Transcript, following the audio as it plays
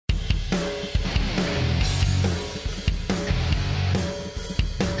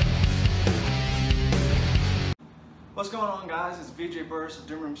What's going on, guys? It's VJ Burris of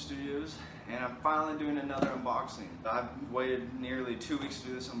Doom Room Studios, and I'm finally doing another unboxing. I've waited nearly 2 weeks to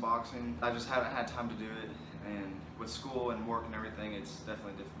do this unboxing. I just haven't had time to do it, and with school and work and everything, it's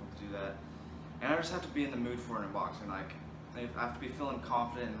definitely difficult to do that. And I just have to be in the mood for an unboxing. Like, I have to be feeling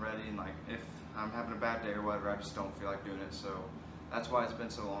confident and ready, and like, if I'm having a bad day or whatever, I just don't feel like doing it. So that's why it's been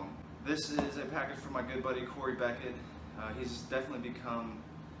so long. This is a package from my good buddy Corey Beckett. He's definitely become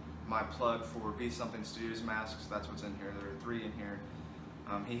my plug for Be Something Studios masks. That's what's in here. There are 3 in here.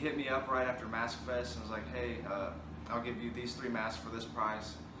 He hit me up right after Mask Fest and was like, hey, I'll give you these 3 masks for this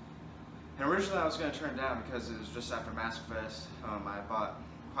price. And originally I was going to turn it down because it was just after Mask Fest. I bought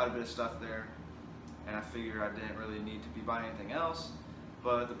quite a bit of stuff there, and I figured I didn't really need to be buying anything else,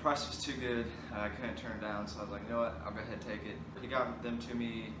 but the price was too good. I couldn't turn it down, so I was like, you know what, I'll go ahead and take it. He got them to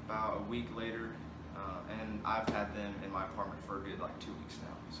me about a week later, and I've had them in my apartment for a good like 2 weeks now.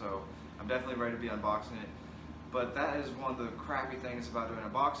 So I'm definitely ready to be unboxing it. But that is one of the crappy things about doing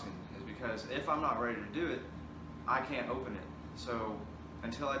unboxing, is because if I'm not ready to do it, I can't open it. So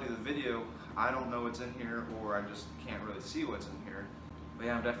until I do the video, I don't know what's in here, or I just can't really see what's in here. But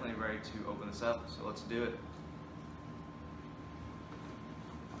yeah, I'm definitely ready to open this up, so let's do it.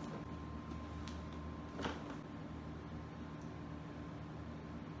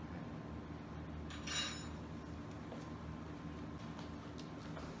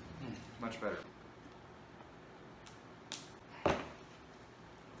 Much better.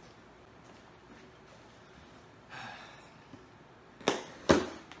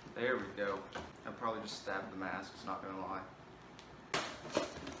 There we go. I probably just stabbed the masks, not gonna lie.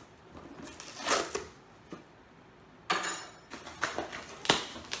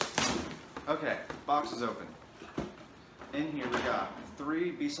 Okay, box is open. In here we got 3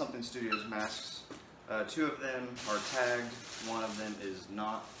 Be Something Studios masks. 2 of them are tagged, 1 of them is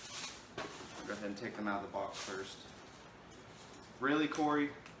not. I'll go ahead and take them out of the box first. Really, Corey?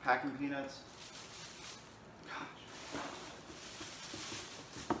 Packing peanuts? Gosh.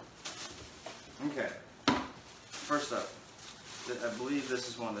 Okay. First up, I believe this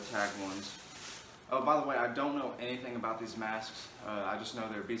is one of the tagged ones. Oh, by the way, I don't know anything about these masks. I just know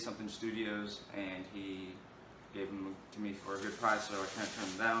they're Be Something Studios, and he gave them to me for a good price, so I can't turn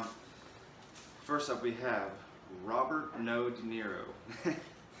them down. First up, we have Robert No De Niro.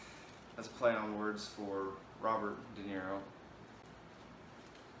 That's a play on words for Robert De Niro.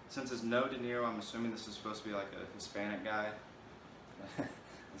 Since it's No De Niro, I'm assuming this is supposed to be like a Hispanic guy.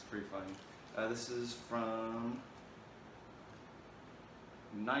 That's pretty funny. This is from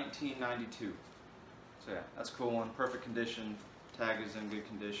 1992. So yeah, that's a cool one. Perfect condition. Tag is in good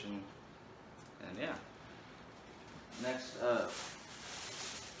condition. And yeah. Next up,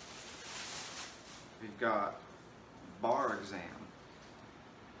 we've got Bar Exam.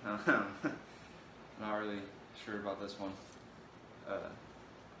 Not really sure about this one.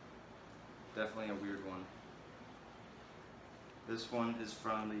 Definitely a weird one. This one is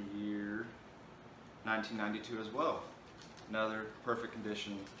from the year 1992 as well. Another perfect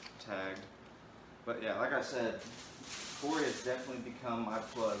condition, tagged. But yeah, like I said, Corey has definitely become my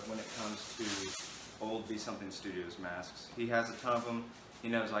plug when it comes to old Be Something Studios masks. He has a ton of them. He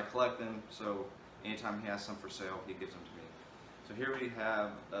knows I collect them, so anytime he has some for sale, he gives them to me. So here we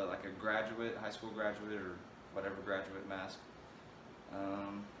have like a graduate, high school graduate, or whatever graduate mask.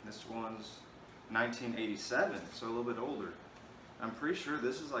 This one's 1987, so a little bit older. I'm pretty sure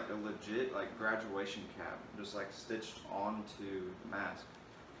this is like a legit like graduation cap, just like stitched onto the mask.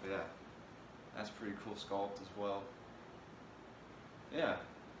 But yeah, that's pretty cool sculpt as well. Yeah,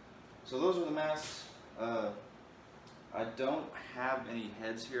 so those are the masks. I don't have any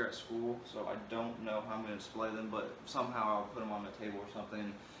heads here at school, so I don't know how I'm going to display them, but somehow I'll put them on the table or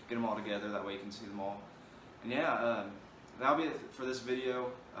something, get them all together, that way you can see them all. And yeah, that'll be it for this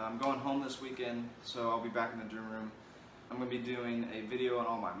video. I'm going home this weekend, so I'll be back in the Doom Room. I'm going to be doing a video on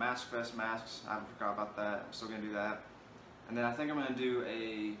all my Mask Fest masks. I forgot about that. I'm still going to do that. And then I think I'm going to do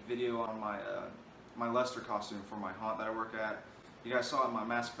a video on my my Lester costume for my haunt that I work at. You guys saw it in my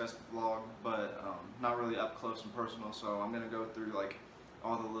Mask Fest vlog, but not really up close and personal, so I'm going to go through like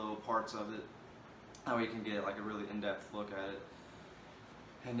all the little parts of it, how you can get like a really in-depth look at it.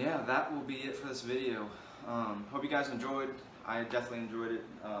 And yeah, that will be it for this video. Hope you guys enjoyed. I definitely enjoyed it.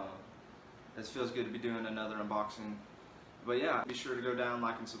 It feels good to be doing another unboxing. But yeah, be sure to go down,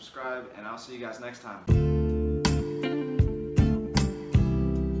 like, and subscribe, and I'll see you guys next time.